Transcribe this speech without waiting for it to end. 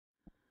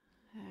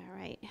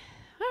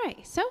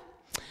right, so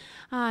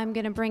I'm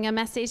going to bring a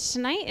message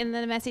tonight, and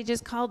the message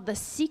is called The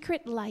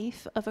Secret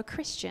Life of a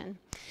Christian.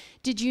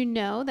 Did you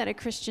know that a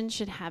Christian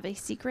should have a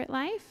secret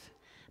life?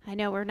 I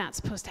know we're not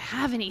supposed to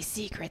have any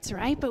secrets,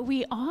 right? But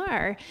we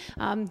are.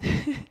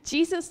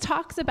 Jesus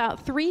talks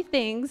about 3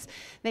 things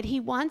that he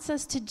wants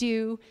us to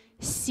do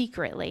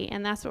secretly,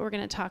 and that's what we're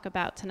going to talk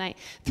about tonight.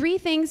 3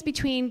 things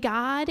between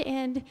God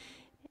and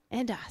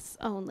us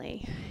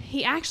only.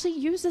 He actually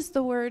uses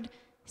the word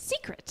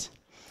secret.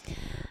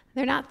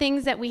 They're not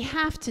things that we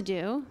have to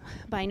do,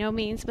 by no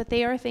means, but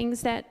they are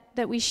things that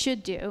we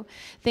should do,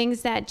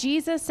 things that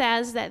Jesus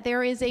says that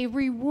there is a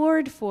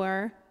reward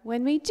for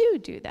when we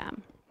do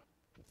them.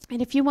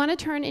 And if you want to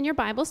turn in your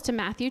Bibles to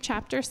Matthew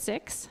chapter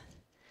 6,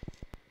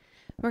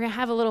 we're going to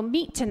have a little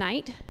meat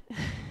tonight.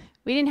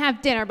 We didn't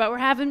have dinner, but we're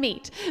having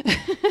meat.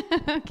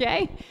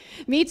 Okay?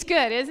 Meat's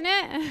good, isn't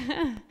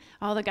it?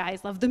 All the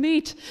guys love the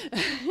meat.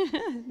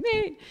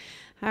 Meat.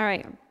 All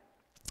right.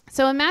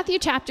 So in Matthew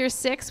chapter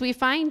 6, we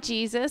find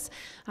Jesus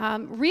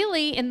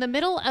really in the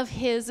middle of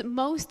his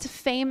most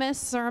famous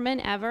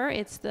sermon ever.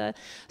 It's the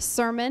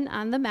Sermon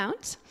on the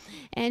Mount.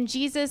 And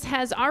Jesus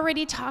has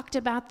already talked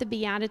about the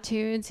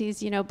Beatitudes.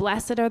 He's,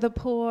 blessed are the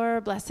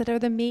poor, blessed are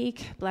the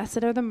meek,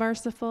 blessed are the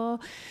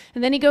merciful.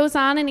 And then he goes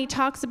on and he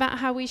talks about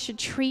how we should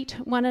treat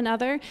one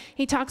another.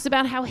 He talks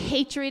about how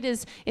hatred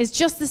is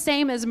just the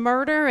same as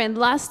murder and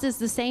lust is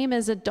the same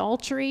as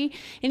adultery.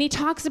 And he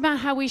talks about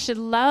how we should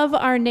love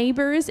our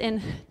neighbors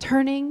and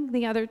turning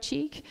the other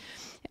cheek.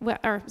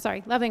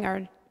 Loving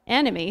our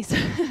enemies,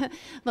 a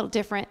little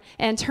different,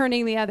 and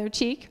turning the other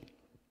cheek.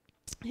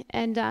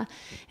 And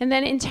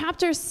then in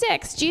chapter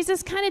 6,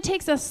 Jesus kind of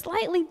takes a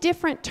slightly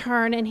different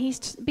turn, and he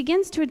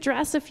begins to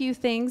address a few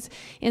things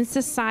in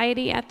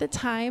society at the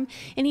time.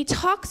 And he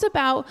talks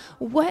about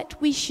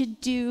what we should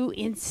do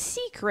in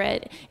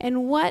secret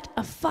and what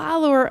a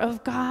follower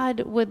of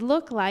God would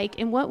look like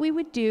and what we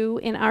would do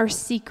in our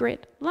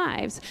secret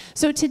lives.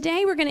 So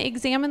today we're going to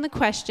examine the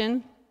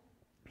question,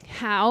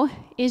 how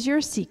is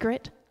your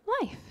secret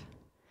life?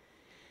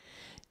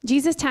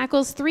 Jesus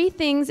tackles 3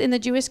 things in the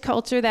Jewish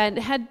culture that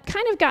had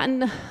kind of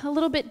gotten a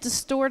little bit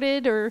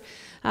distorted or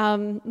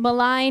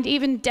maligned,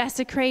 even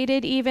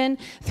desecrated even.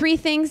 3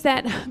 things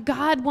that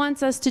God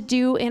wants us to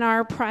do in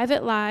our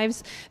private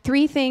lives.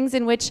 3 things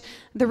in which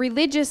the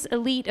religious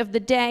elite of the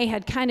day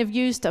had kind of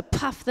used to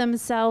puff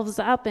themselves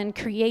up and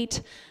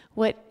create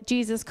what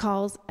Jesus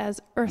calls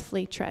as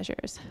earthly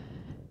treasures.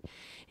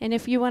 And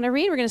if you want to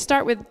read, we're going to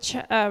start with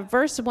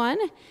verse 1.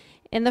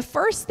 And the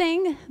first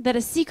thing that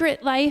a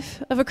secret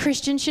life of a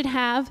Christian should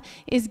have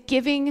is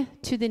giving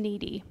to the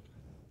needy.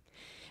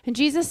 And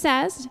Jesus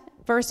says,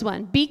 verse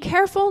 1, be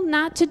careful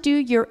not to do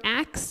your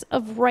acts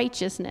of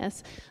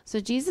righteousness. So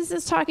Jesus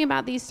is talking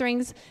about these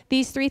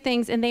 3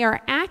 things, and they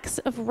are acts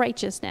of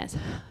righteousness.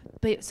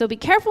 So be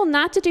careful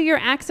not to do your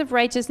acts of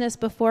righteousness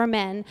before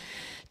men,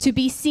 to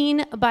be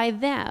seen by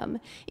them.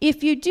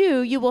 If you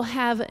do, you will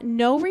have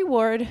no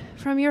reward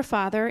from your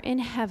Father in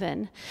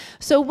heaven.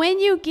 So when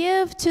you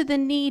give to the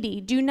needy,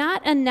 do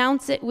not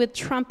announce it with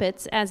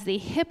trumpets as the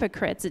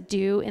hypocrites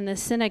do in the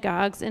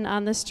synagogues and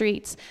on the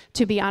streets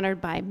to be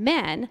honored by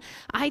men.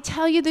 I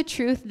tell you the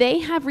truth, they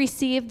have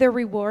received their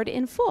reward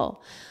in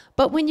full.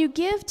 But when you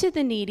give to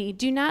the needy,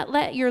 do not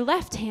let your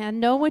left hand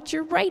know what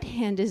your right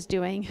hand is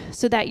doing,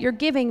 so that your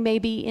giving may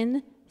be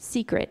in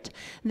secret.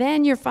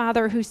 Then your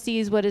Father who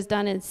sees what is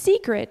done in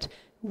secret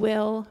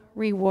will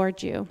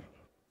reward you.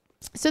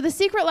 So the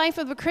secret life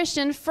of a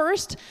Christian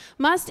first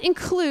must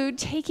include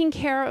taking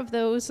care of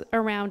those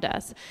around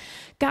us.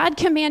 God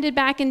commanded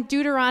back in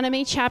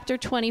Deuteronomy chapter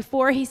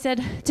 24, he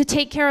said to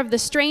take care of the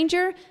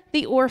stranger,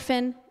 the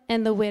orphan,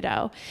 and the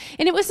widow.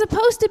 And it was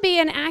supposed to be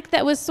an act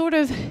that was sort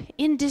of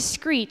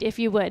indiscreet, if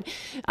you would.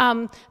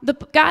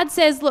 God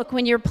says, look,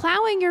 when you're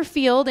plowing your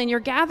field and you're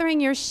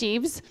gathering your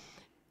sheaves,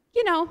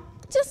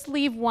 just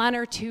leave 1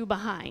 or 2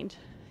 behind.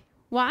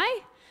 Why?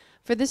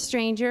 For the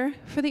stranger,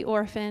 for the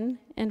orphan,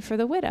 and for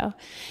the widow.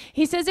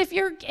 He says if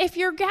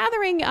you're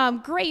gathering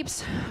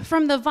grapes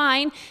from the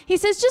vine, he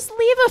says just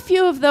leave a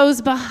few of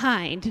those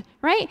behind,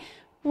 right?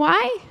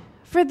 Why?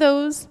 For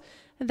those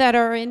that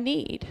are in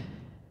need.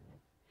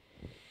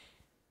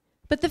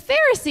 But the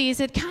Pharisees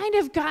had kind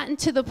of gotten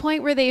to the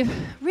point where they've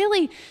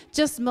really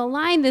just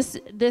maligned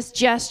this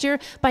gesture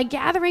by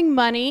gathering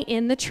money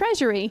in the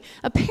treasury.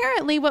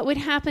 Apparently what would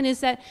happen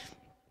is that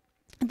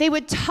they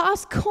would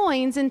toss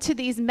coins into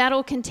these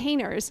metal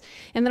containers.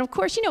 And then, of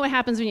course, you know what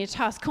happens when you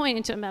toss coin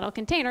into a metal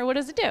container. What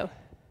does it do?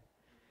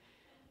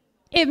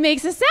 It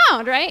makes a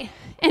sound, right?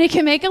 And it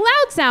can make a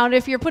loud sound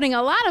if you're putting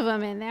a lot of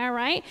them in there,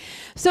 right?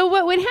 So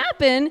what would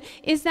happen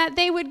is that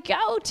they would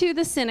go to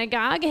the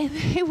synagogue and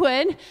they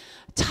would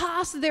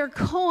toss their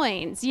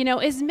coins,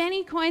 as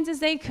many coins as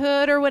they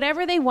could or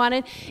whatever they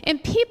wanted.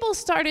 And people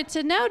started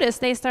to notice.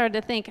 They started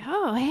to think,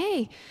 oh,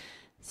 hey,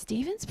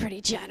 Stephen's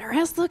pretty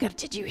generous.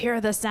 Did you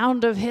hear the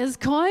sound of his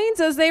coins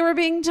as they were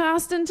being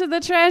tossed into the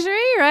treasury,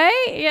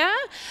 right? Yeah.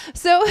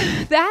 So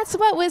that's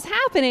what was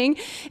happening,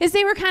 is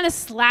they were kind of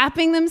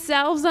slapping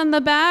themselves on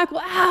the back.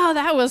 Wow,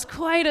 that was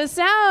quite a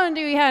sound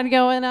we had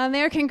going on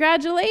there.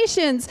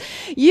 Congratulations.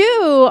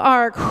 You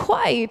are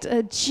quite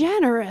a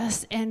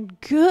generous and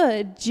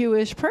good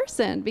Jewish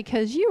person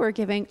because you were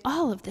giving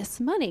all of this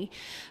money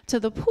to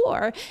the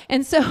poor.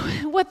 And so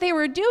what they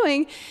were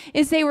doing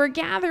is they were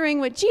gathering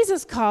what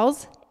Jesus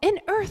calls an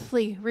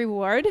earthly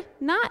reward,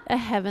 not a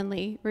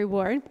heavenly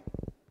reward.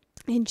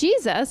 And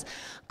Jesus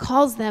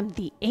calls them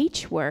the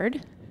H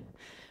word.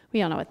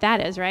 We all know what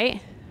that is,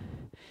 right?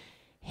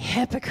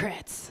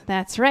 Hypocrites.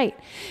 That's right.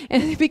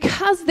 And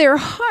because their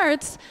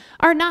hearts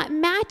are not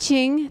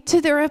matching to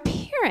their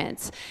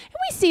appearance. And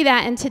we see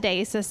that in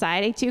today's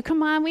society too.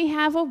 Come on, we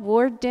have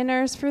award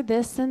dinners for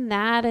this and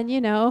that. And,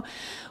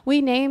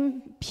 we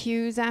name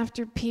pews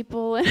after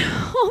people and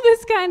all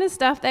this kind of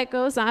stuff that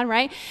goes on,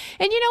 right?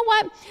 And you know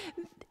what?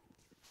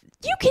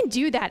 You can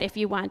do that if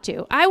you want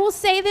to. I will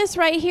say this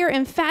right here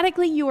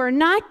emphatically. You are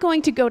not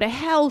going to go to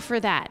hell for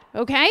that,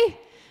 okay?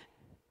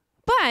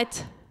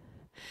 But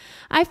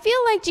I feel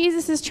like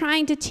Jesus is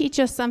trying to teach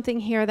us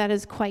something here that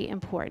is quite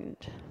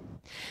important.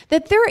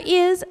 That there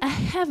is a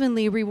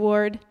heavenly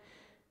reward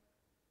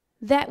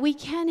that we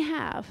can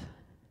have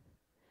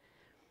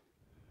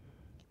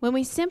when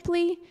we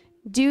simply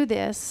do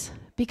this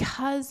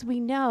because we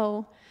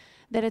know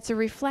that it's a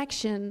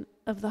reflection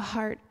of the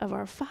heart of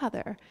our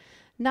Father,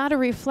 not a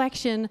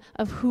reflection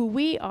of who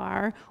we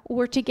are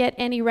or to get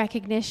any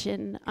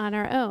recognition on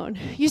our own.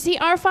 You see,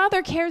 our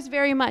Father cares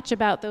very much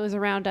about those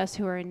around us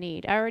who are in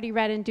need. I already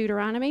read in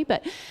Deuteronomy,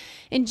 but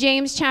in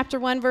James chapter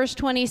 1, verse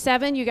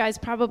 27, you guys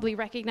probably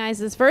recognize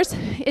this verse.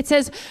 It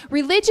says,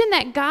 "Religion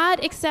that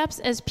God accepts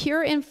as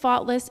pure and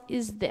faultless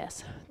is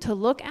this, to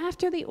look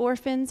after the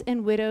orphans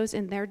and widows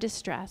in their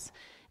distress,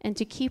 and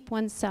to keep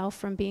oneself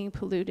from being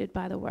polluted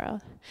by the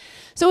world."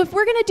 So if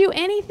we're going to do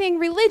anything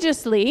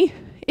religiously,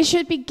 it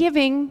should be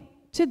giving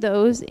to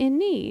those in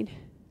need.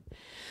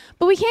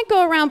 But we can't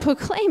go around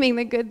proclaiming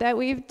the good that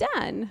we've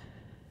done.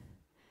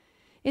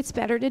 It's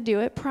better to do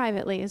it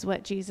privately, is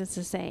what Jesus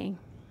is saying.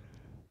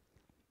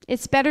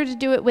 It's better to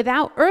do it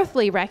without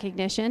earthly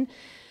recognition.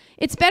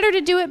 It's better to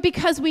do it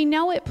because we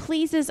know it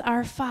pleases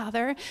our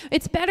Father.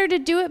 It's better to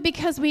do it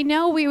because we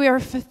know we are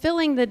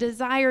fulfilling the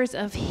desires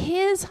of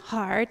His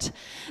heart,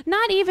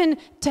 not even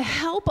to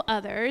help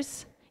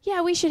others.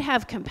 Yeah, we should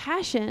have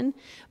compassion,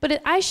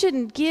 but I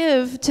shouldn't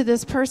give to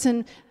this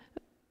person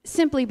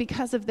simply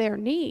because of their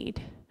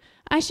need.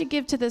 I should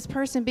give to this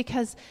person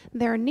because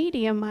they're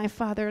needy and my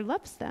Father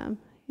loves them.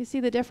 You see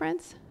the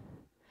difference?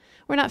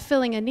 We're not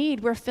filling a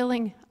need, we're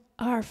filling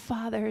our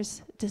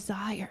Father's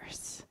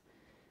desires.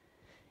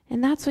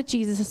 And that's what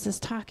Jesus is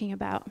talking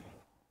about.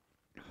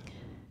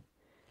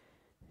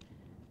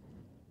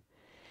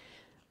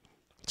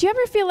 Do you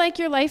ever feel like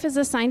your life is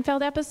a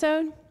Seinfeld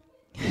episode?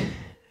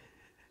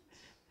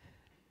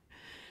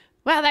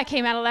 Wow, that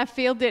came out of left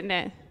field, didn't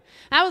it?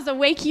 That was to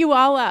wake you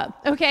all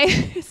up,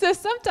 okay? So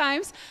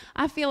sometimes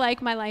I feel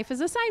like my life is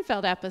a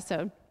Seinfeld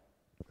episode.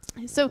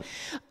 So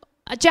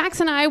Jax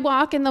and I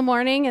walk in the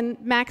morning, and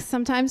Max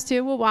sometimes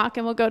too will walk,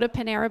 and we'll go to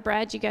Panera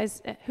Bread. You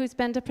guys, who's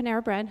been to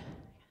Panera Bread?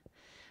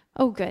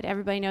 Oh, good.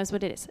 Everybody knows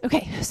what it is.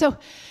 Okay, so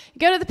you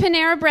go to the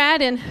Panera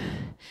Bread, and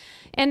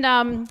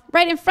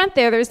right in front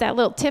there's that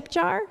little tip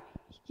jar.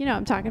 You know what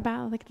I'm talking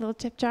about, like a little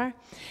tip jar.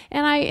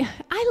 And I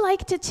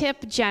like to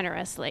tip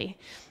generously.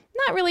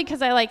 Not really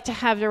because I like to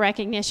have the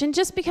recognition,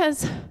 just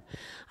because,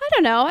 I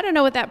don't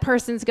know what that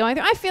person's going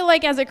through. I feel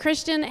like as a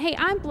Christian, hey,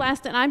 I'm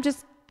blessed, and I'm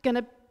just going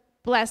to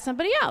bless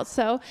somebody else.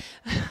 So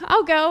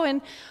I'll go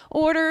and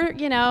order,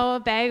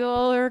 a bagel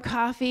or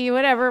coffee,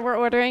 whatever we're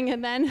ordering,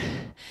 and then,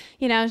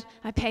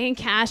 I pay in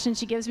cash, and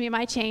she gives me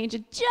my change.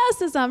 And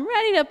just as I'm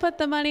ready to put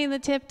the money in the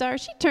tip jar,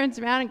 she turns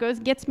around and goes,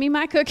 gets me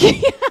my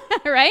cookie,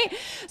 right?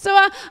 So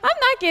I'm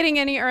not getting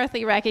any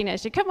earthly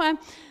recognition. Come on.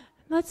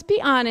 Let's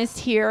be honest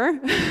here.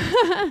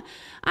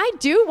 I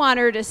do want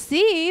her to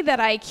see that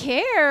I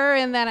care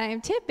and that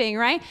I'm tipping,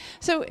 right?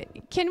 So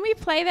can we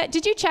play that?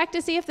 Did you check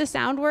to see if the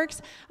sound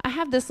works? I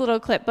have this little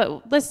clip,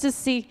 but let's just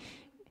see.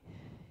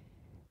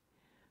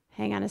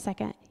 Hang on a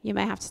second. You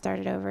might have to start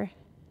it over.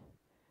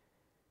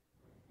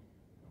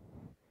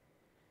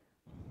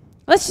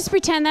 Let's just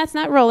pretend that's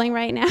not rolling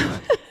right now.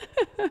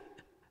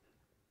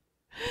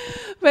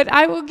 But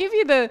I will give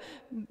you the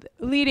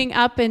leading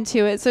up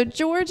into it. So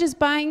George is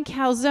buying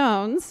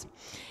calzones,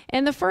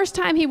 and the first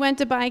time he went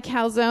to buy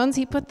calzones,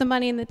 he put the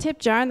money in the tip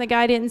jar, and the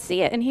guy didn't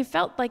see it, and he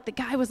felt like the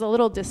guy was a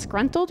little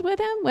disgruntled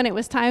with him when it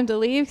was time to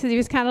leave, because he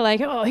was kind of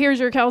like, oh, here's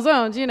your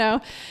calzones,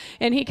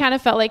 and he kind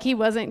of felt like he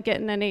wasn't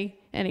getting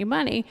any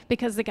money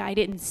because the guy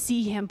didn't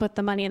see him put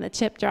the money in the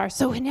tip jar.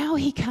 So now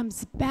he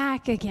comes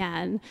back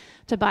again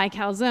to buy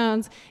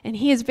calzones, and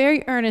he is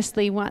very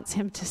earnestly wants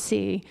him to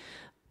see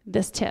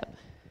this tip.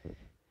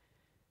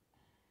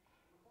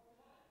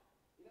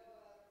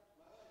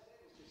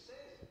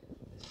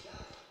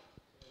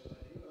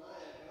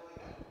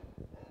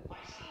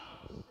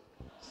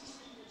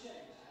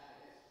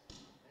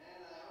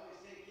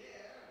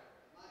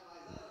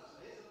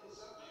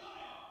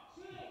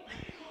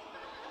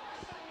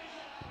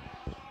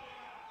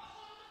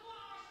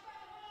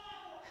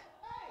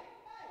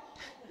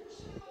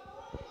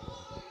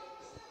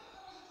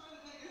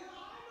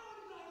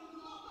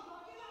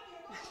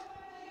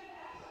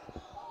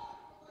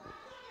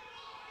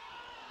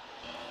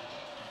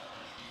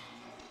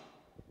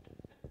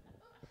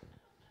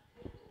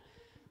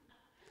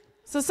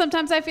 So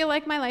sometimes I feel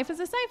like my life is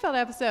a Seinfeld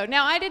episode.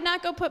 Now, I did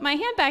not go put my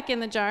hand back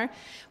in the jar.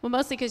 Well,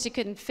 mostly because you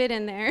couldn't fit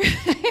in there.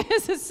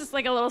 It's just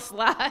like a little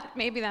slot.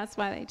 Maybe that's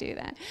why they do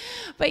that.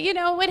 But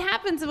what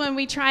happens when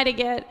we try to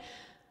get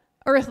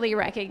earthly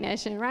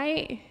recognition,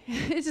 right?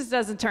 It just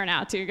doesn't turn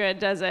out too good,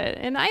 does it?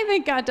 And I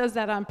think God does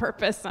that on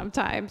purpose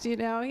sometimes,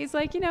 He's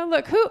like,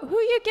 look, who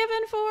you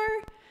giving for?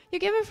 You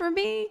giving for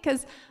me?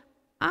 Because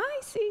I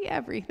see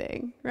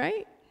everything,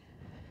 right?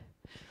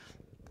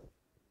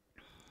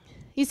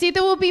 You see,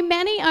 there will be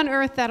many on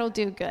earth that'll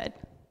do good.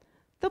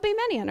 There'll be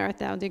many on earth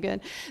that'll do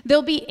good.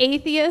 There'll be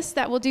atheists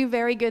that will do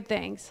very good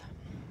things.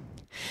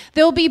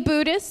 There'll be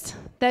Buddhists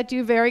that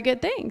do very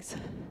good things.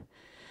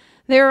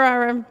 There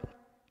are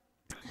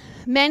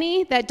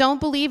many that don't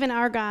believe in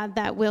our God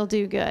that will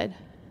do good.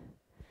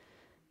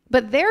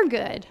 But their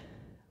good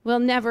will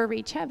never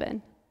reach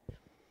heaven.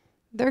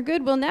 Their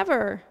good will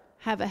never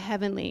have a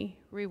heavenly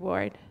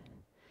reward.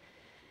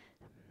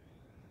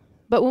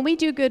 But when we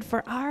do good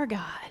for our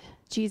God,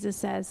 Jesus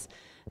says,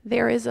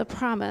 there is a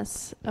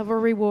promise of a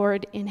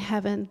reward in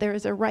heaven. There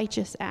is a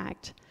righteous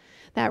act.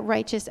 That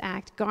righteous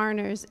act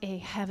garners a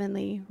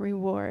heavenly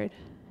reward.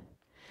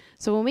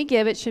 So when we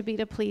give, it should be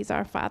to please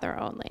our Father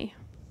only.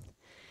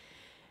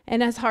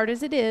 And as hard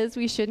as it is,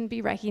 we shouldn't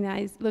be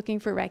looking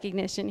for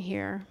recognition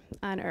here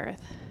on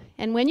earth.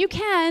 And when you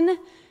can,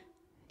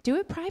 do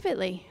it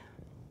privately.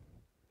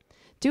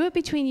 Do it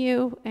between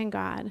you and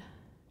God.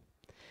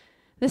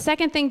 The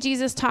second thing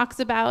Jesus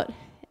talks about,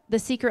 the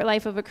secret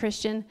life of a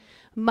Christian,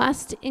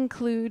 must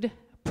include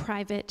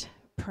private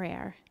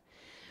prayer.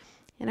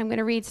 And I'm going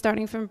to read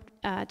starting from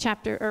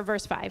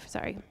verse 5,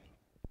 sorry.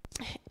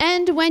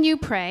 And when you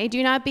pray,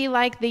 do not be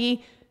like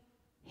the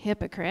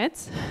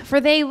hypocrites, for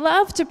they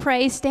love to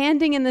pray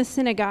standing in the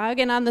synagogue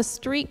and on the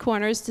street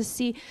corners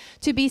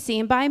to be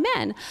seen by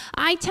men.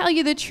 I tell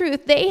you the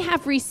truth, they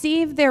have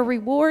received their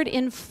reward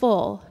in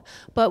full.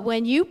 But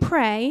when you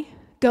pray,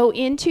 go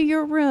into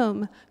your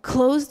room,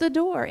 close the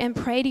door, and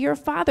pray to your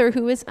Father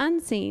who is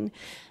unseen.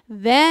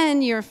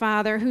 Then your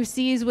Father who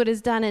sees what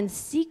is done in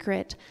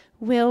secret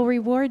will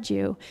reward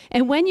you.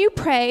 And when you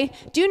pray,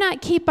 do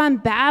not keep on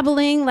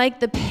babbling like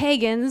the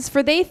pagans,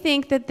 for they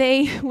think that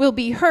they will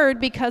be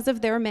heard because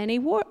of their many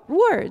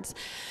words.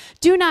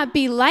 Do not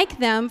be like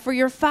them, for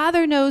your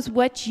Father knows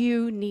what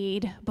you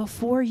need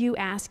before you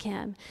ask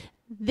him.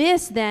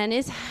 This then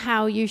is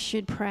how you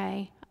should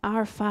pray.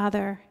 Our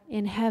Father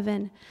in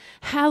heaven,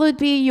 hallowed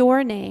be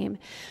your name.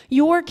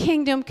 Your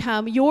kingdom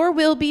come, your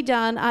will be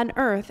done on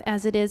earth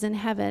as it is in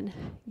heaven.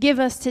 Give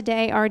us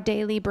today our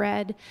daily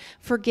bread.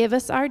 Forgive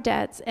us our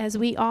debts as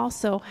we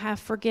also have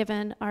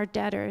forgiven our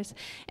debtors.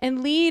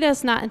 And lead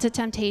us not into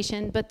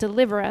temptation, but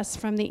deliver us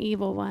from the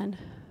evil one.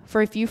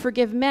 For if you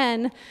forgive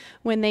men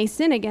when they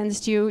sin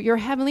against you, your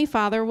heavenly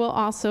Father will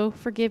also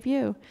forgive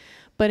you.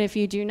 But if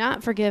you do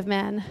not forgive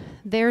men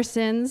their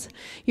sins,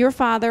 your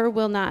Father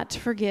will not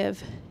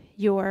forgive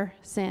your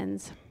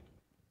sins.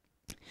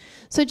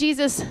 So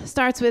Jesus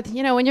starts with,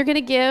 when you're going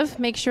to give,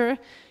 make sure,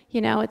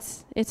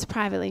 it's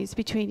privately. It's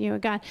between you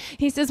and God.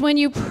 He says, when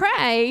you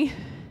pray,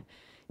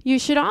 you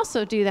should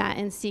also do that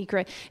in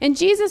secret. And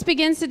Jesus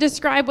begins to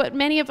describe what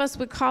many of us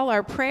would call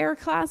our prayer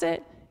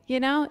closet.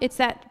 It's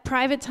that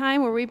private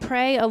time where we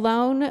pray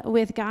alone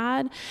with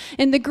God.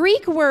 And the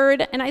Greek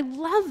word, and I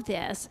love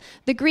this,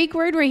 the Greek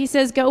word where he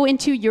says, go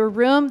into your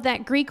room,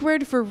 that Greek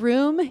word for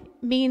room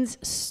means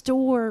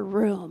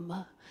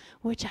storeroom,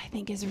 which I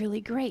think is really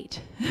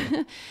great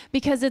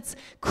because it's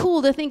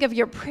cool to think of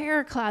your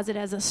prayer closet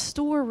as a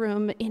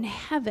storeroom in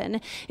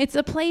heaven. It's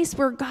a place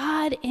where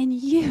God and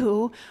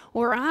you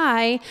or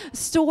I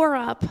store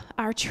up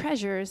our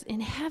treasures in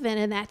heaven,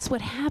 and that's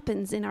what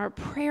happens in our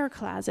prayer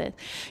closet.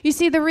 You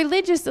see, the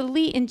religious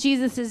elite in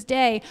Jesus'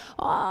 day,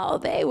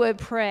 they would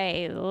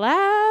pray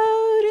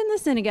loud in the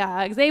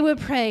synagogues. They would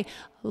pray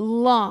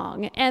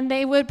long, and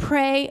they would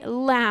pray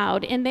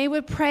loud, and they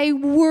would pray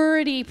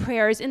wordy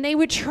prayers, and they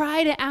would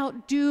try to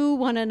outdo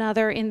one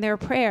another in their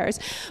prayers.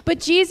 But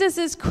Jesus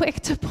is quick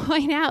to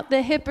point out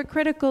the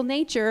hypocritical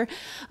nature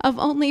of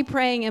only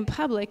praying in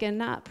public and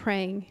not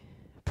praying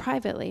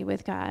privately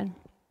with God.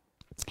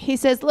 He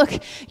says, look,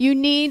 you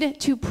need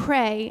to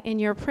pray in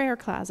your prayer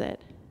closet.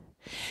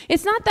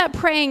 It's not that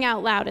praying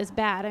out loud is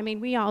bad. I mean,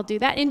 we all do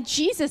that, and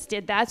Jesus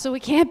did that, so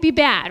it can't be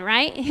bad,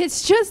 right?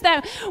 It's just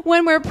that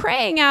when we're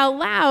praying out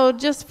loud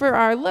just for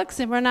our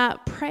looks and we're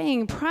not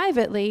praying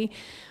privately,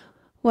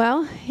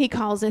 well, he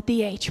calls it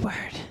the H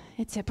word.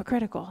 It's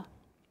hypocritical.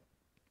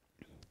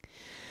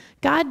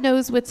 God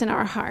knows what's in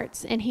our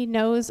hearts, and he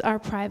knows our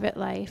private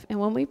life. And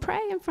when we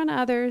pray in front of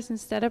others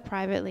instead of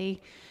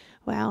privately,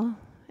 well,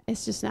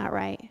 it's just not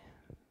right.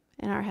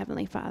 And our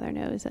Heavenly Father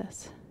knows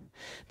us.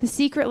 The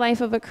secret life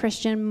of a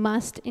Christian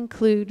must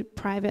include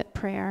private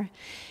prayer.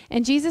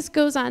 And Jesus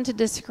goes on to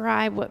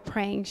describe what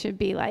praying should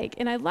be like.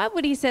 And I love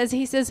what he says.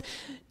 He says,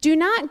 do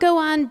not go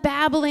on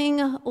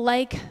babbling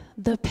like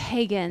the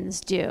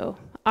pagans do.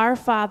 Our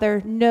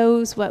Father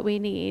knows what we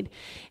need.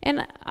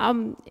 And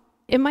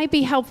it might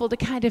be helpful to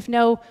kind of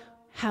know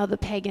how the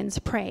pagans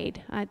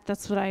prayed.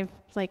 That's what I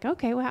like,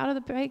 okay, well, how do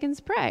the pagans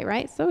pray,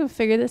 right? So we'll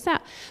figure this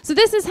out. So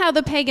this is how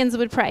the pagans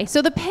would pray.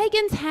 So the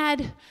pagans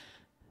had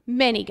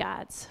many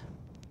gods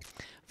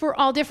for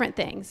all different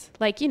things.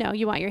 Like,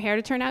 you want your hair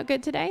to turn out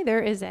good today?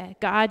 There is a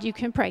God you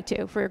can pray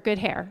to for good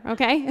hair,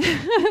 okay?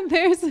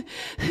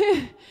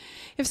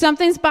 If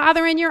something's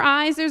bothering your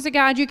eyes, there's a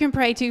God you can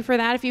pray to for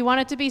that. If you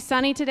want it to be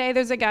sunny today,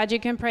 there's a God you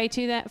can pray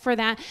to for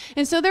that.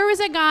 And so there was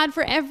a God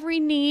for every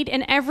need,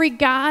 and every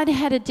God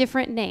had a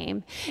different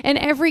name. And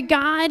every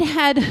God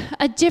had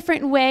a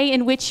different way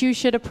in which you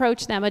should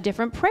approach them, a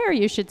different prayer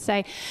you should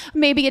say.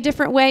 Maybe a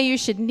different way you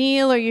should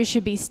kneel or you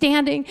should be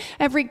standing.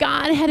 Every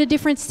God had a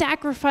different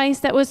sacrifice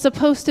that was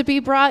supposed to be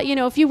brought.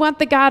 If you want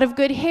the God of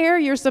good hair,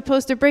 you're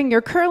supposed to bring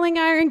your curling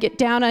iron, get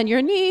down on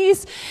your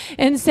knees,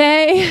 and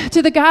say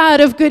to the God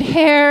of good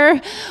hair,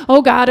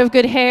 oh God of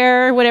good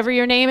hair, whatever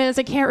your name is,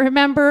 I can't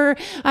remember.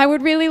 I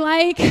would really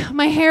like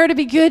my hair to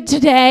be good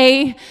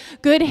today.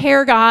 Good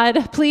hair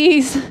God,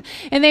 please.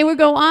 And they would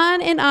go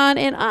on and on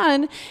and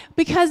on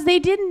because they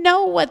didn't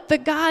know what the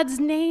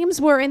gods'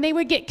 names were, and they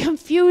would get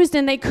confused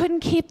and they couldn't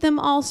keep them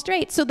all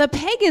straight. So the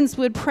pagans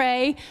would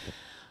pray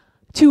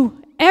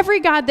to every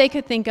God they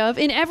could think of,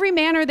 in every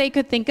manner they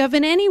could think of,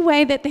 in any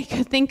way that they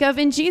could think of.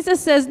 And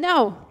Jesus says,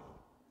 no.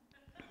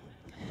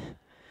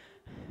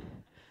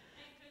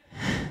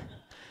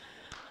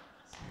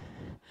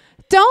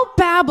 Don't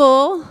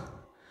babble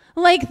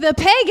like the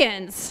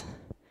pagans.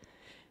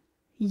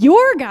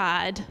 Your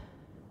God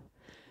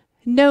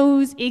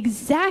knows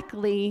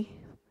exactly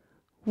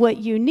what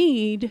you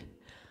need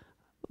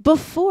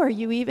before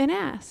you even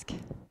ask.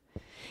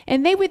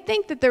 And they would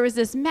think that there was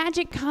this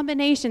magic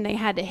combination they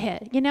had to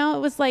hit. It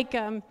was like,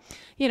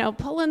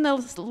 pulling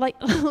the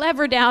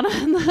lever down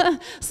on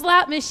the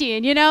slot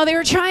machine. They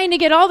were trying to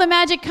get all the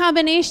magic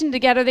combination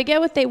together to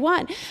get what they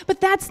want. But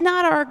that's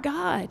not our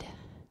God.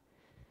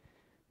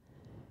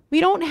 We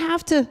don't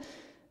have to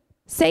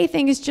say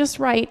things just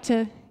right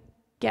to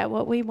get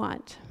what we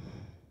want.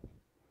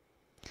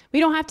 We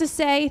don't have to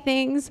say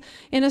things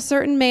in a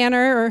certain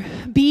manner or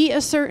be a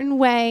certain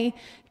way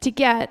to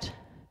get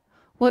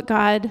what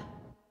God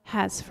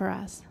has for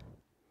us.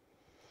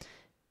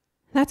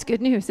 That's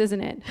good news,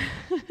 isn't it?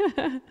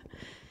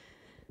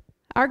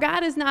 Our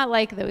God is not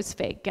like those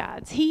fake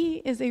gods. He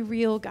is a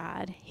real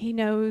God. He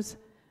knows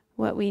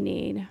what we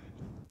need.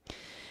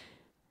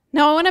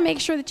 Now, I want to make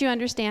sure that you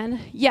understand,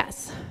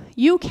 yes,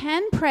 you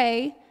can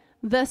pray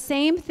the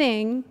same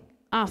thing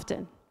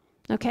often,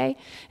 okay?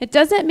 It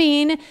doesn't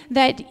mean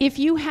that if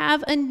you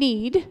have a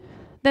need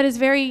that is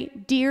very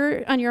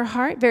dear on your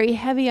heart, very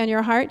heavy on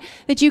your heart,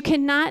 that you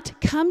cannot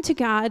come to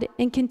God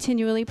and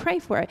continually pray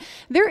for it.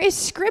 There is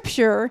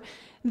scripture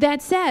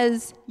that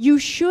says you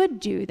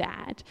should do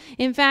that.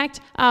 In fact,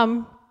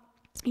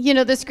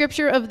 the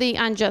scripture of the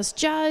unjust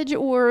judge,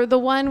 or the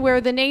one where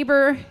the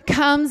neighbor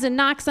comes and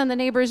knocks on the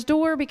neighbor's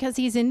door because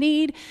he's in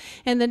need,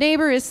 and the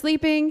neighbor is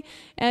sleeping,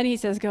 and he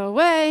says, go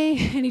away,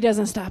 and he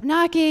doesn't stop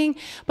knocking,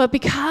 but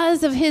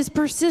because of his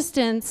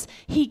persistence,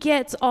 he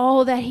gets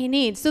all that he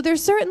needs. So there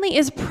certainly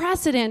is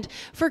precedent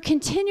for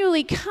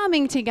continually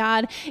coming to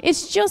God.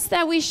 It's just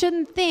that we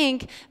shouldn't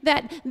think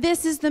that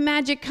this is the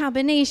magic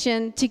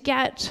combination to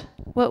get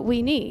what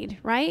we need,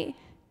 right?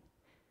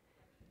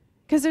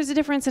 Because there's a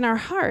difference in our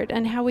heart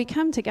and how we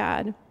come to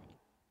God.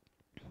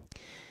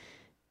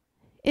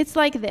 It's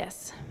like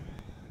this.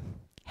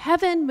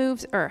 Heaven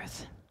moves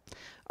earth.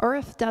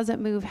 Earth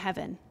doesn't move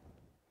heaven.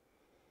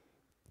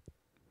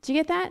 Do you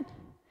get that?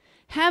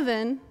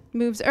 Heaven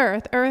moves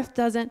earth. Earth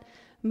doesn't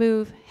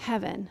move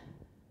heaven.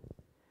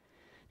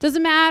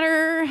 Doesn't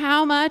matter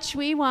how much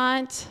we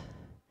want.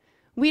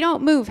 We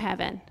don't move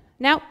heaven.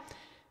 Now,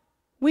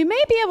 we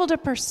may be able to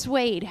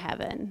persuade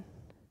heaven.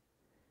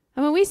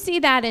 We see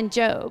that in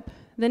Job.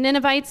 The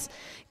Ninevites,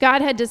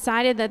 God had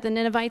decided that the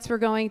Ninevites were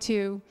going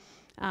to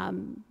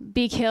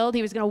be killed.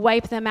 He was going to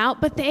wipe them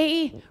out, but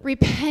they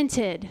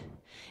repented,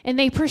 and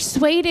they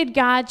persuaded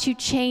God to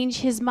change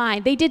his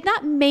mind. They did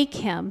not make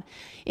him.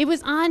 It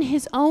was on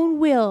his own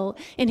will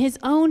and his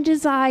own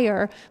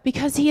desire,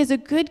 because he is a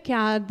good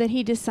God, that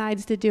he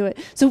decides to do it.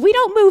 So we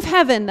don't move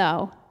heaven,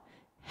 though.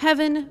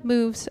 Heaven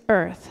moves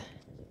earth.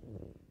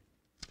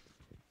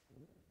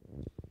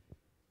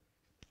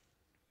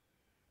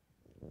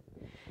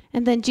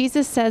 And then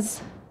Jesus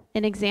says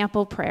an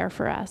example prayer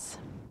for us.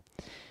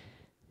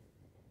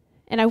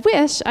 And I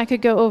wish I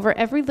could go over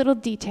every little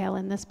detail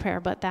in this prayer,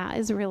 but that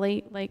is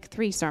really like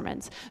 3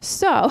 sermons.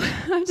 So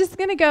I'm just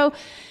going to go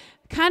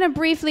kind of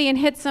briefly and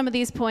hit some of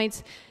these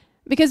points,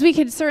 because we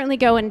could certainly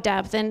go in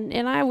depth, and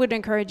I would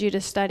encourage you to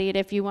study it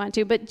if you want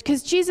to. But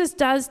because Jesus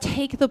does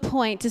take the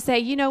point to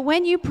say,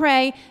 when you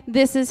pray,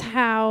 this is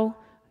how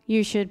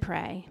you should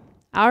pray.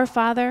 Our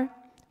Father,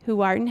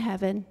 who art in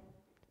heaven,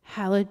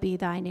 hallowed be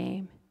thy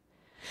name.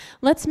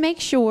 Let's make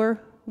sure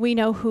we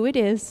know who it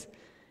is.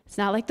 It's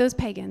not like those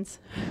pagans.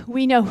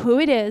 We know who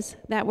it is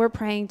that we're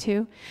praying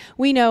to.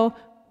 We know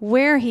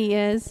where he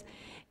is.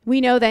 We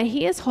know that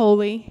he is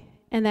holy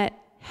and that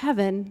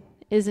heaven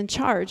is in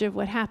charge of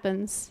what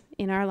happens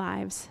in our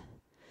lives.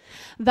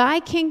 Thy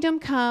kingdom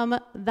come,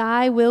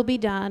 thy will be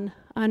done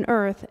on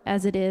earth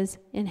as it is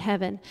in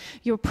heaven.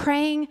 You're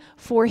praying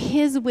for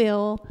his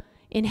will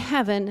in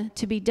heaven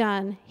to be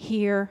done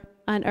here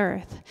on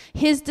earth.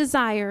 His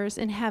desires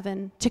in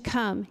heaven to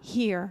come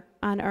here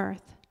on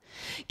earth.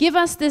 Give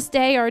us this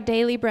day our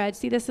daily bread.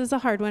 See, this is a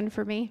hard one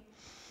for me.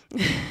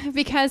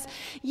 Because,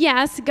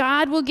 yes,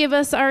 God will give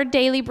us our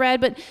daily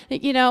bread, but,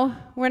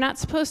 we're not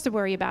supposed to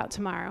worry about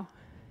tomorrow.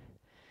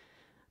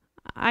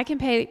 I can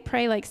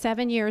pray like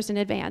 7 years in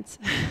advance,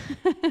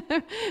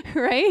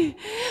 right?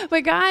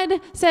 But God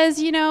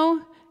says,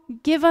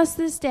 give us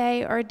this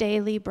day our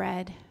daily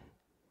bread.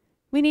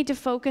 We need to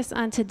focus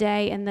on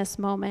today and this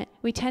moment.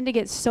 We tend to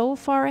get so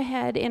far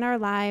ahead in our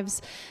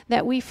lives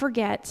that we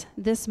forget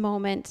this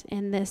moment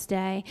in this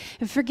day.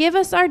 And forgive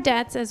us our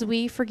debts as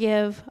we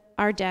forgive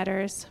our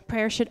debtors.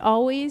 Prayer should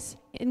always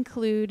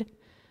include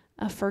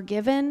a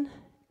forgiven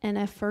and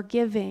a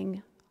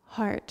forgiving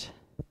heart.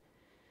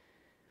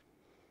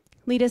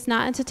 Lead us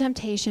not into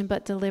temptation,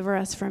 but deliver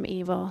us from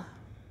evil.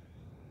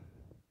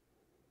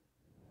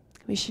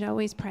 We should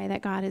always pray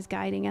that God is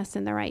guiding us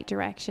in the right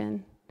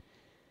direction.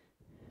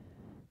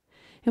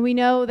 And we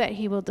know that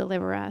he will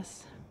deliver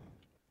us.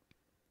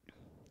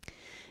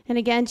 And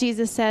again,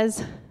 Jesus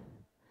says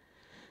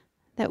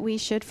that we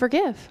should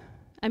forgive.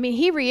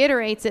 He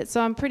reiterates it, so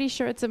I'm pretty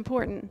sure it's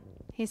important.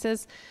 He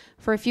says,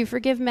 for if you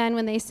forgive men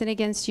when they sin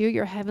against you,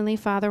 your heavenly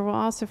Father will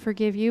also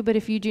forgive you. But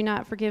if you do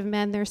not forgive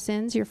men their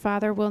sins, your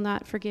Father will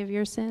not forgive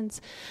your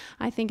sins.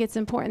 I think it's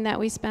important that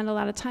we spend a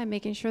lot of time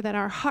making sure that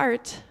our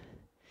heart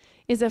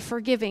is a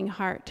forgiving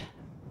heart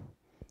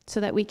so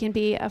that we can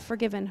be a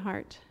forgiven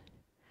heart.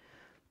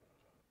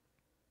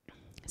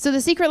 So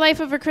the secret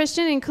life of a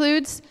Christian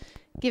includes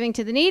giving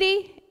to the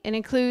needy. It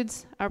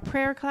includes our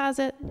prayer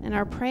closet and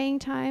our praying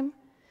time.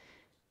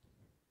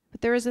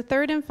 But there is a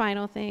third and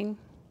final thing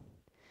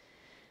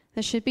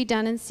that should be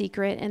done in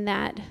secret, and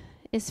that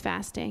is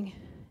fasting.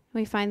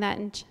 We find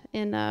that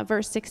in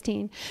verse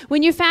 16.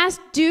 When you fast,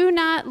 do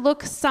not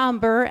look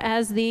somber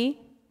as the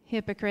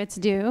hypocrites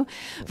do,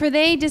 for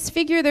they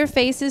disfigure their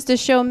faces to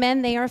show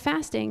men they are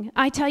fasting.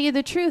 I tell you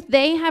the truth,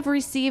 they have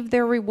received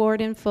their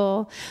reward in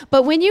full.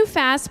 But when you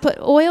fast, put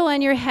oil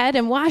on your head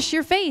and wash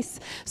your face,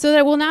 so that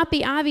it will not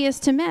be obvious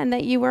to men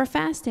that you are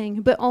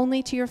fasting, but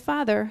only to your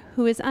Father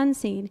who is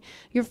unseen.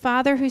 Your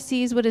Father who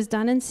sees what is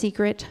done in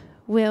secret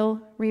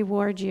will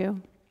reward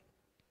you.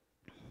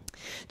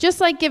 Just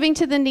like giving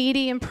to the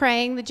needy and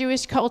praying, the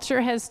Jewish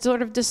culture has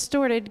sort of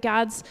distorted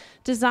God's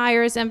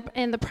desires,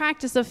 and the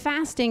practice of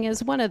fasting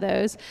is one of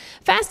those.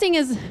 Fasting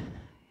is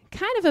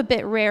kind of a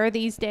bit rare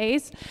these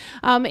days.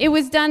 It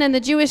was done in the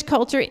Jewish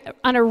culture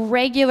on a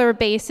regular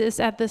basis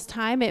at this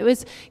time.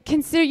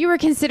 You were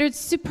considered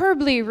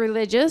superbly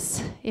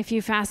religious if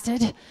you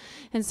fasted,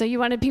 and so you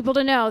wanted people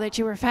to know that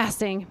you were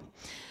fasting.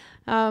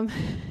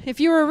 If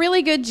you were a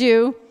really good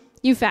Jew,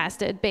 you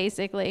fasted,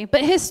 basically.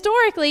 But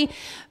historically,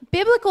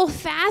 biblical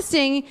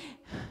fasting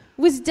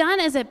was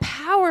done as a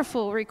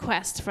powerful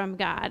request from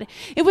God.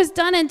 It was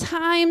done in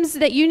times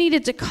that you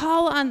needed to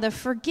call on the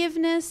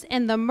forgiveness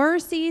and the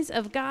mercies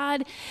of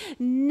God,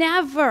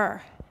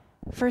 never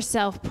for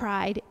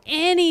self-pride,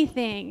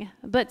 anything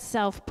but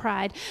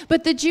self-pride.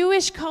 But the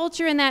Jewish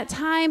culture in that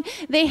time,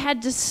 they had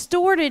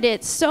distorted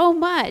it so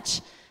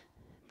much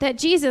that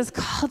Jesus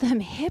called them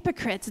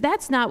hypocrites.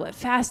 That's not what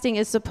fasting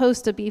is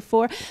supposed to be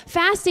for.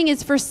 Fasting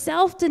is for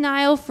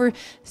self-denial, for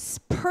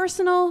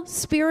personal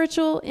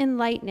spiritual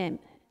enlightenment.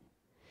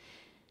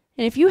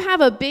 And if you have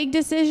a big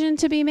decision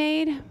to be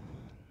made,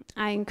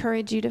 I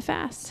encourage you to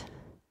fast.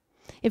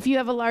 If you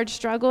have a large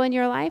struggle in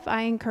your life,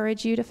 I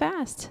encourage you to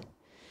fast.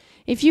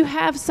 If you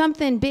have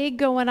something big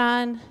going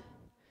on,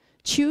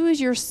 choose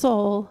your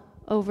soul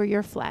over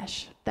your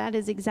flesh. That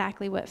is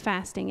exactly what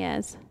fasting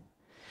is.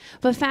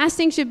 But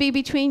fasting should be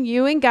between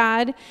you and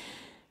God,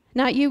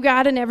 not you,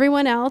 God, and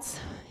everyone else.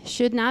 It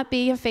should not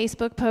be a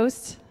Facebook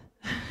post,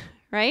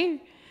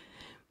 right?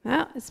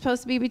 Well, it's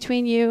supposed to be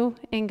between you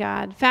and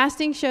God.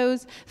 Fasting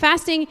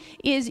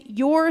is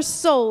your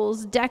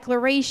soul's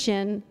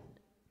declaration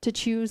to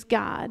choose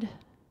God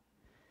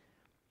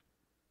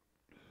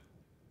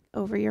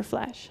over your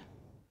flesh.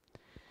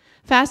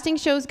 Fasting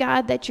shows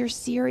God that you're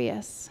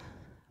serious.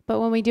 But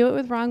when we do it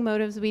with wrong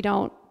motives, we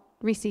don't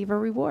receive a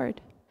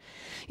reward.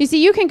 You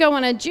see, you can go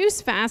on a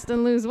juice fast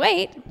and lose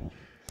weight,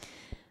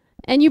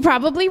 and you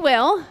probably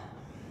will,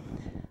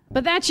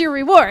 but that's your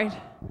reward.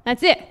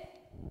 That's it.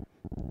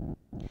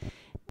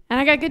 And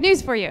I got good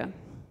news for you,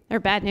 or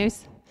bad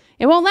news.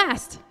 It won't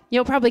last.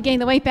 You'll probably gain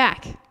the weight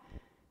back.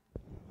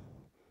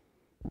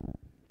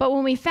 But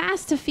when we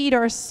fast to feed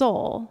our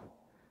soul,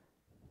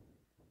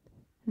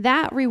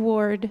 that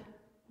reward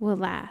will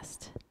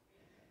last.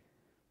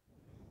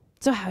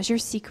 So how's your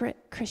secret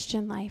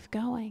Christian life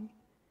going?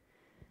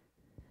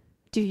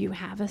 Do you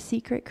have a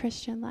secret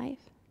Christian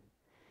life?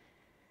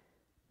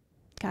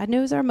 God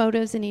knows our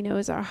motives and he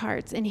knows our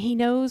hearts, and he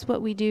knows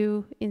what we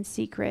do in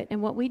secret,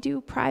 and what we do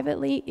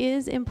privately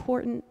is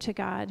important to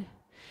God.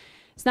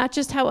 It's not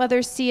just how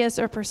others see us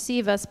or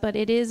perceive us, but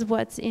it is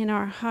what's in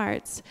our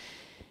hearts.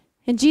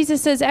 And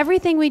Jesus says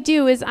everything we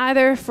do is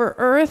either for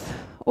earth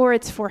or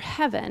it's for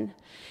heaven.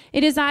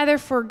 It is either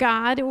for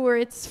God or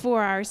it's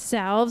for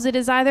ourselves. It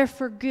is either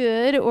for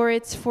good or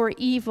it's for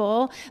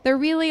evil. There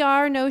really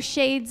are no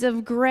shades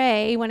of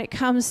gray when it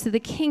comes to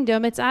the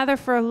kingdom. It's either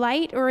for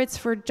light or it's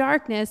for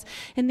darkness.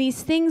 And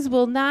these things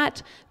will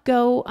not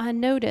go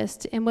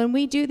unnoticed. And when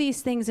we do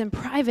these things in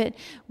private,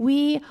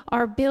 we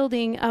are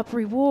building up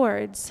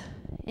rewards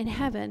in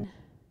heaven.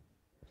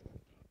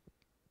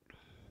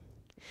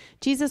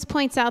 Jesus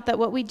points out that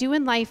what we do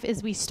in life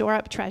is we store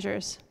up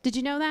treasures. Did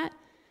you know that?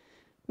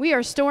 We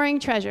are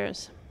storing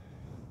treasures.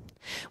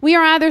 We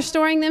are either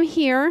storing them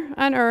here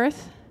on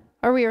earth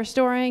or we are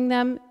storing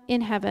them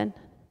in heaven.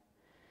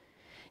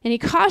 And he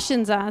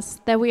cautions us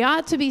that we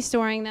ought to be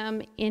storing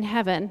them in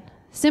heaven.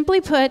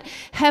 Simply put,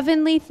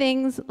 heavenly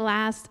things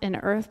last and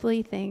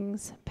earthly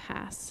things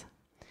pass.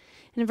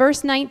 In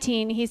verse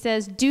 19, he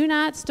says, "Do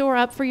not store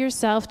up for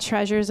yourself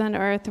treasures on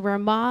earth where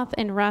moth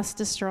and rust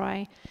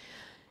destroy,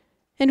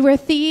 and where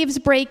thieves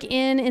break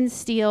in and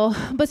steal,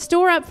 but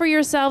store up for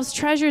yourselves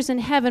treasures in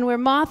heaven where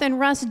moth and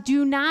rust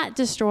do not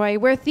destroy,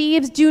 where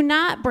thieves do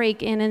not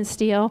break in and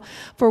steal.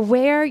 For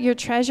where your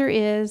treasure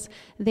is,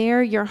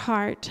 there your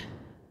heart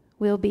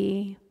will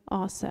be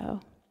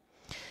also."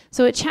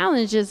 So it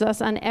challenges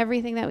us on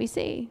everything that we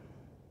see.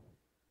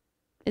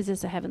 Is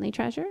this a heavenly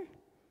treasure?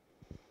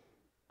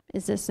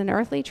 Is this an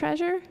earthly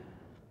treasure?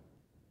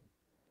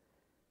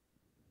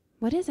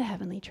 What is a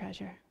heavenly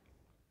treasure?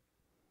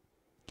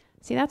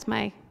 See, that's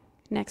my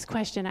next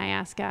question I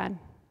ask God.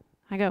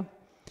 I go,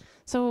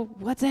 so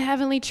what's a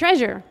heavenly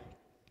treasure?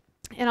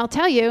 And I'll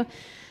tell you,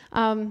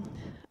 I'm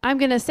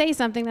going to say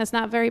something that's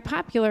not very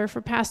popular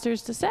for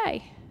pastors to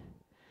say.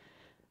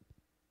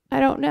 I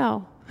don't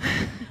know.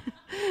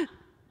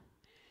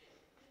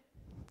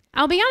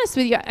 I'll be honest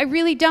with you, I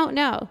really don't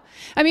know.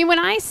 I mean, when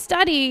I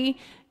study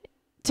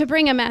to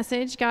bring a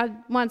message, God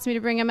wants me to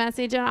bring a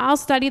message, and I'll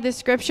study the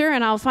scripture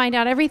and I'll find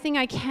out everything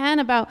I can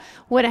about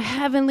what a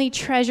heavenly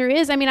treasure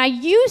is. I mean, I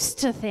used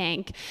to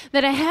think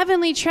that a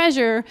heavenly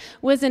treasure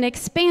was an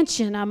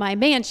expansion on my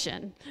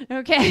mansion,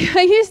 okay?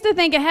 I used to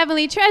think a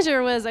heavenly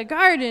treasure was a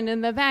garden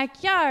in the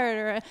backyard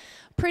or a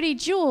pretty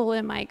jewel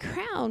in my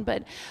crown,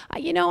 but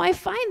I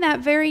find that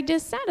very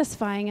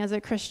dissatisfying as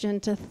a Christian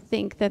to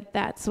think that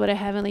that's what a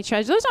heavenly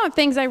treasure. Those aren't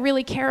things I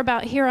really care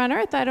about here on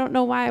earth. I don't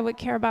know why I would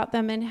care about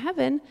them in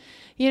heaven.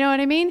 You know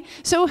what I mean?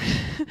 So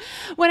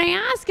when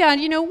I ask God,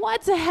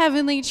 what's a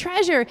heavenly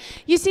treasure?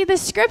 You see, the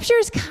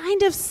scripture's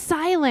kind of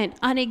silent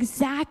on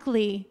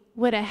exactly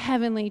what a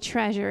heavenly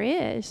treasure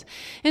is.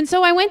 And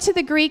so I went to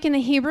the Greek and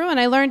the Hebrew and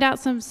I learned out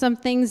some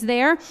things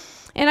there.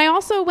 And I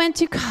also went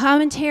to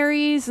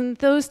commentaries and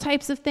those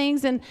types of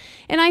things. And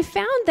I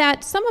found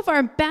that some of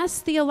our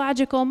best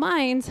theological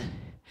minds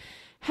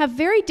have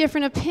very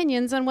different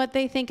opinions on what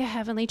they think a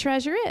heavenly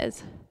treasure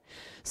is.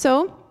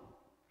 So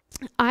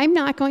I'm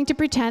not going to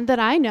pretend that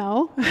I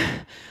know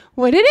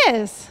what it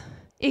is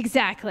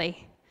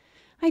exactly.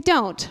 I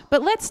don't.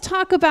 But let's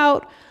talk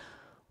about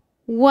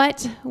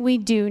what we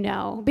do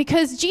know.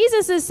 Because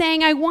Jesus is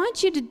saying, I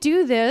want you to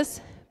do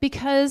this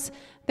because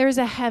there's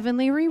a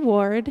heavenly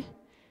reward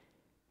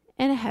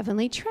and a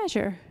heavenly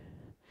treasure.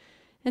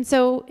 And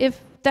so if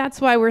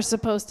that's why we're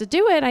supposed to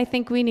do it, I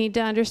think we need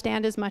to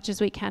understand as much as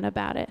we can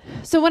about it.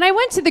 So when I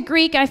went to the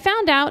Greek, I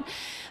found out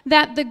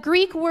that the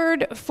Greek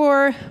word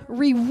for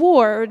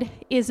reward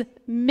is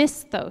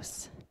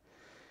misthos.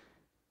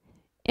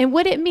 And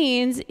what it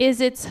means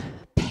is it's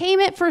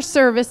payment for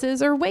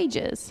services or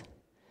wages.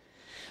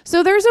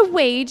 So there's a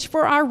wage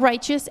for our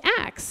righteous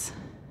acts.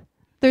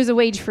 There's a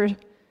wage for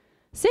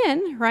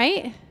sin,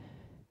 right?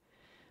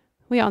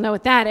 We all know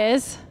what that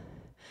is.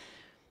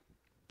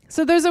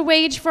 So there's a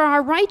wage for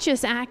our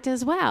righteous act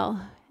as well.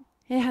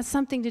 It has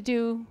something to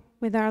do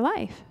with our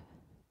life.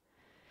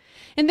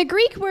 And the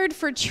Greek word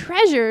for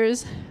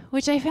treasures,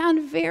 which I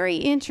found very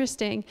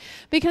interesting,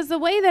 because the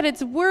way that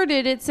it's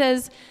worded, it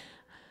says,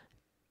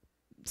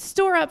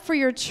 store up for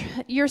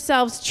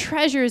yourselves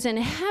treasures in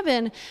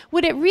heaven.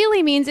 What it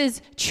really means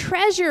is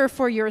treasure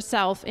for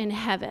yourself in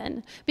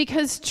heaven.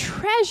 Because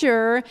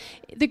treasure,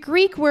 the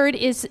Greek word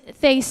is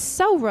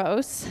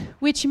thesauros,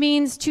 which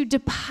means to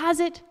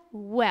deposit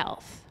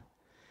wealth.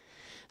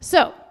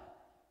 So,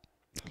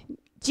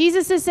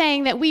 Jesus is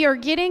saying that we are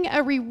getting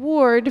a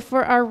reward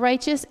for our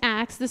righteous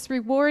acts. This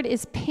reward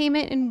is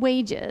payment and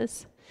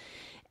wages.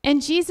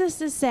 And Jesus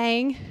is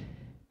saying,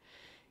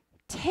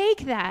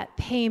 take that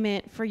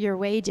payment for your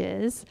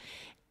wages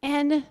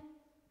and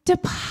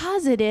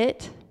deposit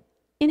it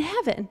in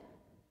heaven.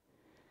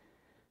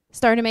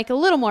 Starting to make a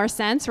little more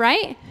sense,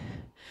 right?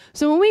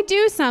 So when we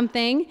do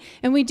something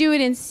and we do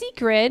it in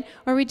secret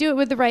or we do it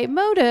with the right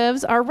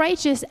motives, our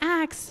righteous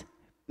acts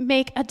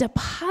make a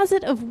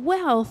deposit of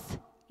wealth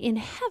in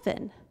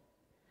heaven.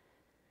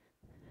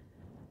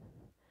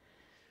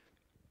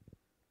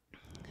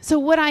 So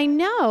what I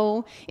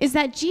know is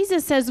that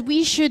Jesus says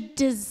we should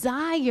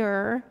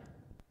desire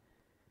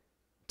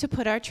to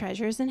put our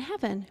treasures in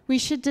heaven. We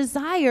should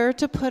desire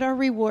to put our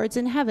rewards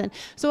in heaven.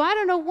 So I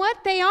don't know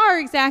what they are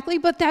exactly,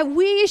 but that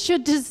we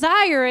should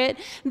desire it,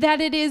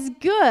 that it is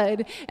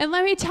good. And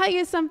let me tell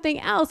you something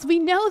else. We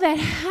know that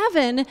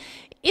heaven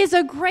is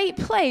a great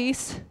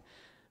place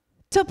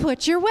to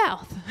put your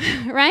wealth,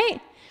 right?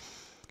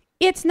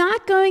 It's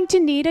not going to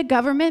need a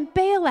government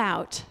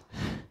bailout.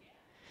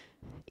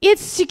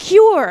 It's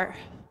secure.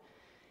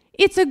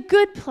 It's a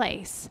good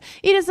place.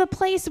 It is a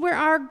place where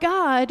our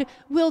God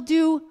will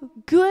do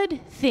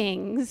good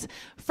things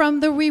from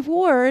the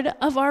reward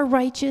of our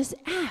righteous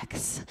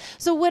acts.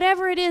 So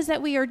whatever it is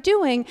that we are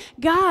doing,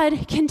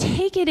 God can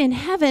take it in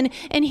heaven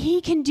and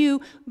he can do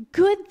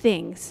good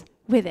things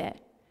with it.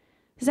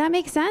 Does that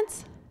make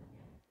sense?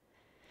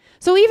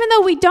 So even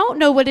though we don't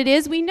know what it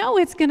is, we know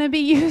it's going to be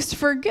used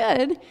for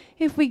good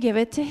if we give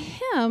it to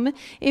him,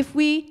 if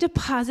we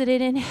deposit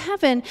it in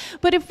heaven.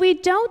 But if we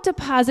don't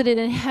deposit it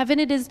in heaven,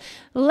 it is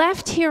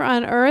left here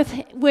on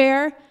earth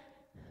where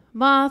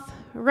moth,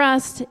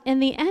 rust,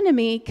 and the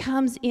enemy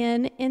comes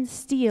in and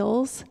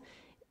steals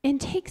and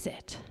takes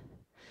it.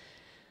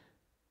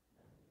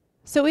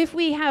 So if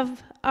we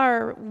have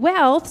our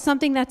wealth,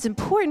 something that's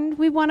important,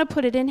 we want to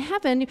put it in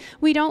heaven.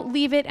 We don't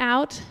leave it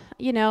out.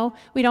 We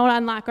don't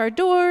unlock our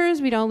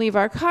doors. We don't leave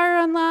our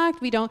car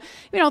unlocked. We don't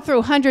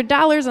throw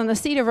 $100 on the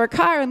seat of our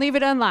car and leave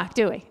it unlocked,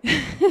 do we?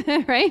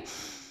 Right?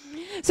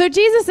 So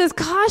Jesus is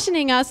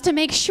cautioning us to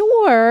make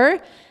sure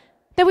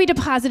that we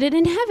deposit it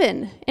in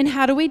heaven. And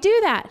how do we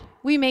do that?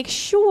 We make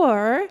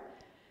sure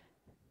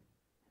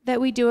that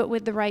we do it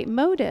with the right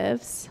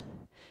motives,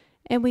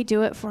 and we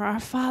do it for our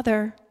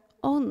Father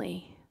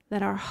only,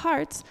 that our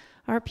hearts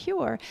are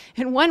pure.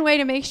 And one way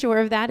to make sure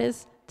of that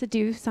is to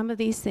do some of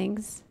these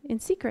things in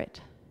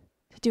secret,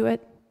 to do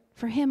it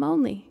for him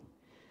only,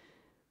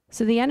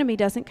 so the enemy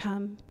doesn't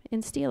come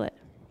and steal it.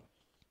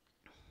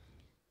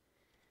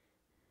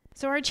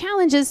 So our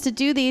challenge is to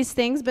do these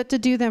things, but to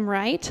do them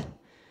right,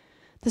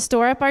 to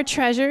store up our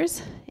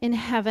treasures in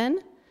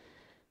heaven.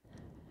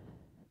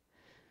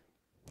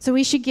 So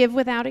we should give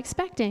without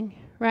expecting,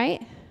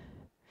 right?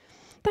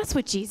 That's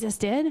what Jesus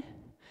did.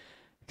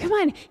 Come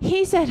on,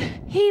 he said,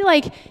 he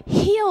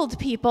healed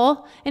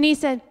people, and he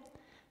said,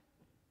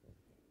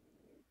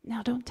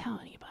 now don't tell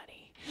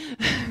anybody,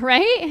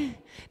 right?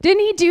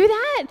 Didn't he do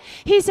that?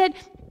 He said,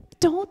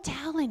 don't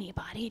tell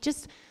anybody,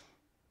 just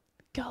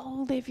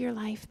go live your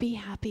life, be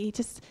happy,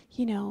 just,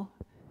 I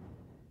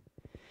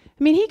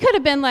mean, he could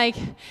have been like,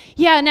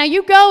 yeah, now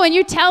you go and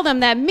you tell them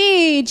that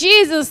me,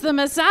 Jesus, the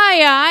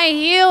Messiah, I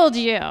healed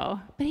you.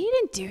 But he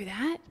didn't do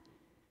that.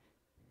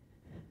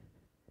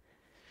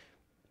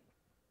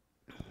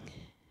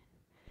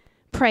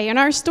 Pray in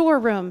our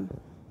storeroom.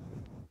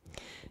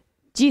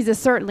 Jesus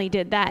certainly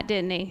did that,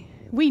 didn't he?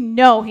 We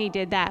know he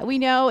did that. We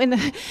know in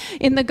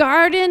the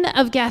Garden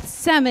of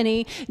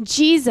Gethsemane,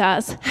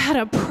 Jesus had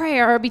a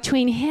prayer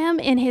between him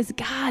and his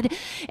God.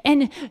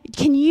 And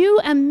can you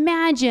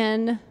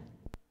imagine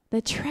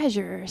the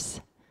treasures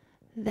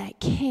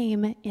that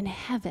came in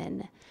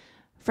heaven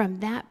from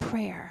that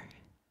prayer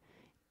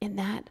in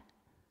that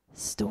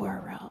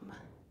storeroom?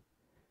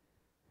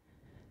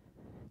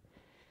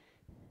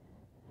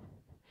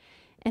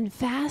 And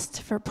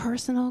fast for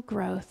personal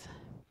growth.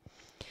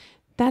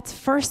 That's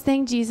first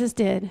thing Jesus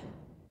did.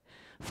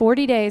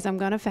 40 days, I'm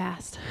going to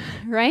fast,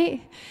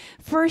 right?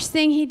 First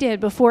thing he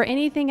did before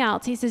anything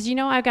else, he says,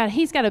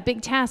 he's got a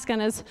big task on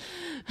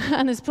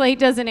his plate,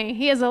 doesn't he?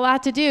 He has a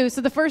lot to do.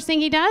 So the first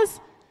thing he does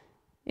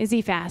is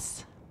he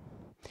fasts.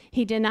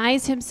 He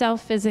denies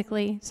himself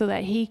physically so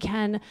that he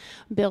can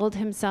build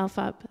himself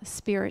up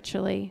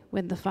spiritually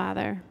with the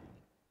Father.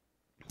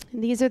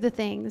 And these are the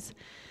things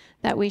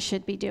that we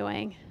should be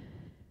doing.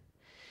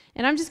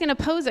 And I'm just going to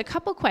pose a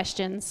couple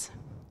questions.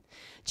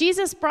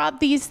 Jesus brought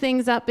these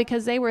things up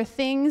because they were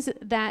things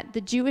that the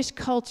Jewish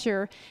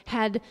culture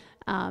had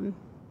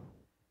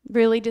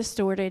really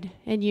distorted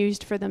and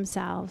used for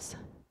themselves.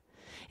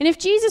 And if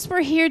Jesus were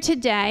here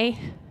today,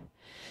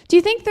 do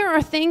you think there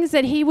are things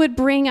that he would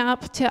bring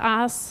up to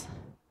us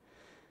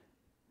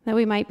that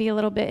we might be a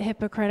little bit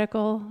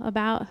hypocritical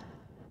about?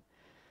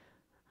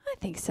 I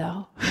think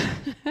so.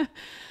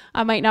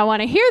 I might not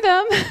want to hear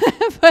them,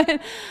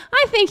 but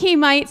I think he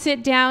might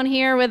sit down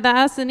here with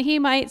us and he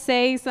might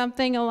say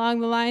something along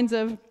the lines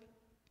of,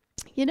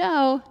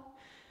 you're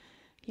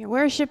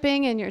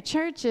worshiping in your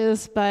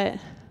churches, but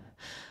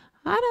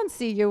I don't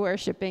see you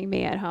worshiping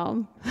me at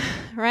home,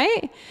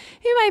 right?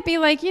 He might be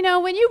like,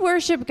 when you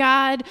worship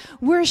God,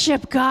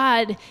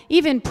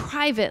 even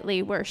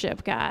privately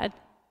worship God.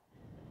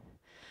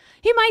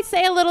 He might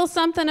say a little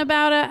something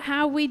about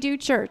how we do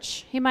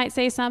church. He might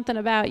say something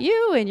about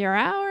you and your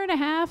hour and a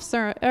half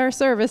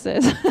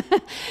services.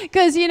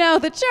 Because,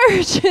 the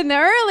church in the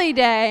early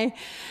day,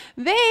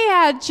 they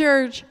had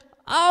church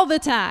all the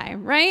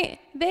time, right?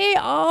 They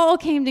all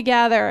came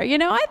together.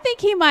 I think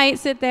he might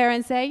sit there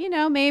and say,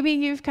 maybe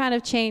you've kind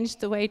of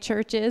changed the way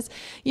church is.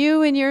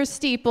 You and your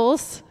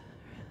steeples.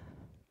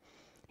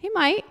 He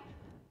might.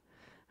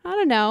 I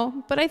don't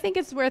know. But I think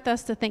it's worth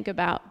us to think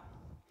about.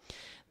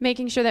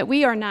 Making sure that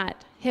we are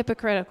not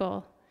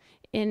hypocritical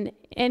in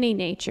any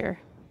nature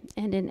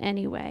and in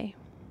any way.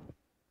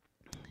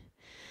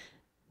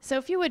 So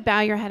if you would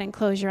bow your head and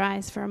close your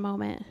eyes for a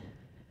moment.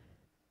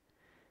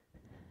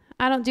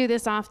 I don't do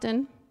this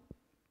often,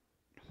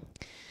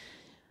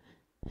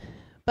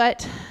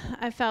 but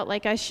I felt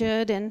like I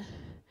should, and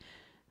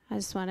I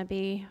just want to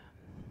be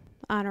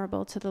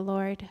honorable to the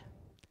Lord.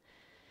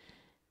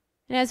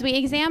 And as we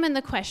examine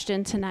the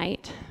question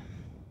tonight,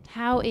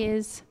 how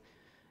is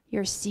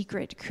your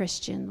secret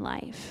Christian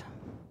life?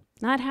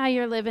 Not how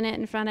you're living it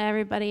in front of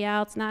everybody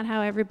else, not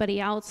how everybody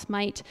else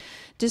might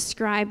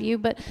describe you,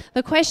 but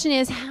the question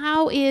is,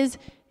 how is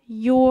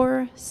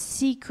your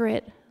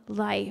secret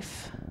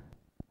life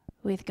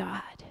with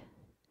God?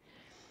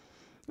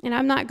 And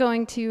I'm not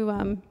going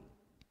to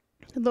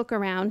look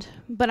around,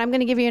 but I'm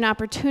going to give you an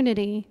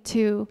opportunity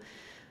to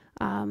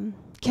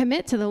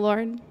commit to the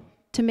Lord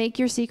to make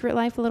your secret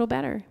life a little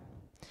better.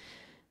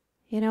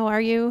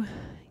 Are you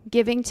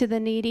giving to the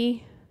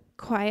needy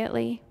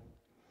quietly?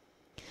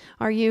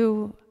 Are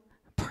you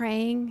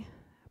praying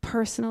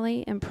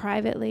personally and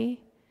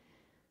privately?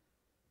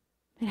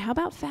 And how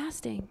about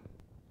fasting?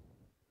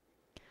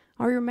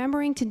 Are you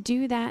remembering to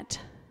do that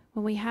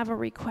when we have a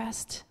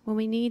request, when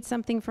we need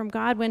something from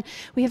God, when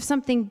we have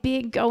something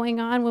big going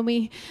on, when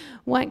we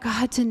want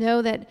God to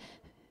know that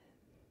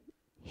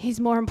He's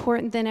more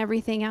important than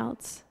everything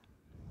else?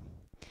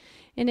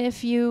 And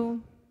if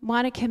you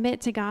want to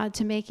commit to God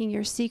to making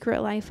your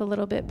secret life a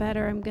little bit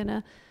better, I'm going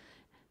to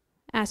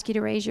ask you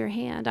to raise your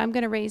hand. I'm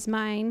going to raise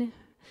mine,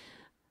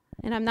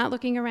 and I'm not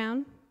looking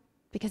around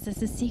because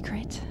this is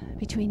secret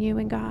between you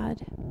and God.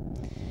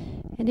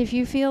 And if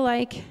you feel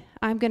like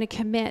I'm going to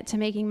commit to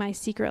making my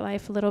secret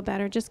life a little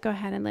better, just go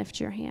ahead and lift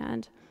your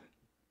hand,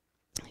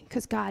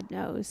 because God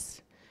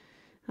knows.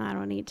 I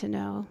don't need to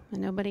know,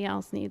 and nobody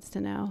else needs to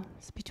know.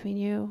 It's between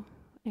you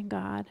and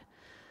God.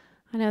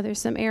 I know there's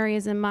some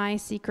areas in my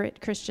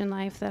secret Christian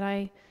life that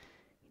I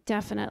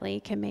definitely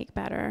can make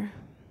better.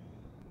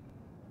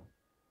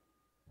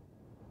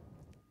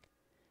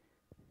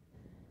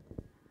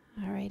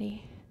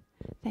 Alrighty.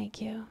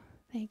 Thank you.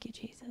 Thank you,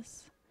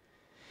 Jesus.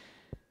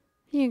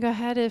 You can go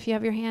ahead, if you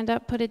have your hand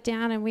up, put it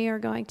down, and we are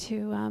going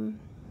to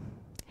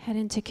head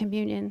into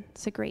communion.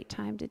 It's a great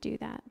time to do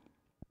that.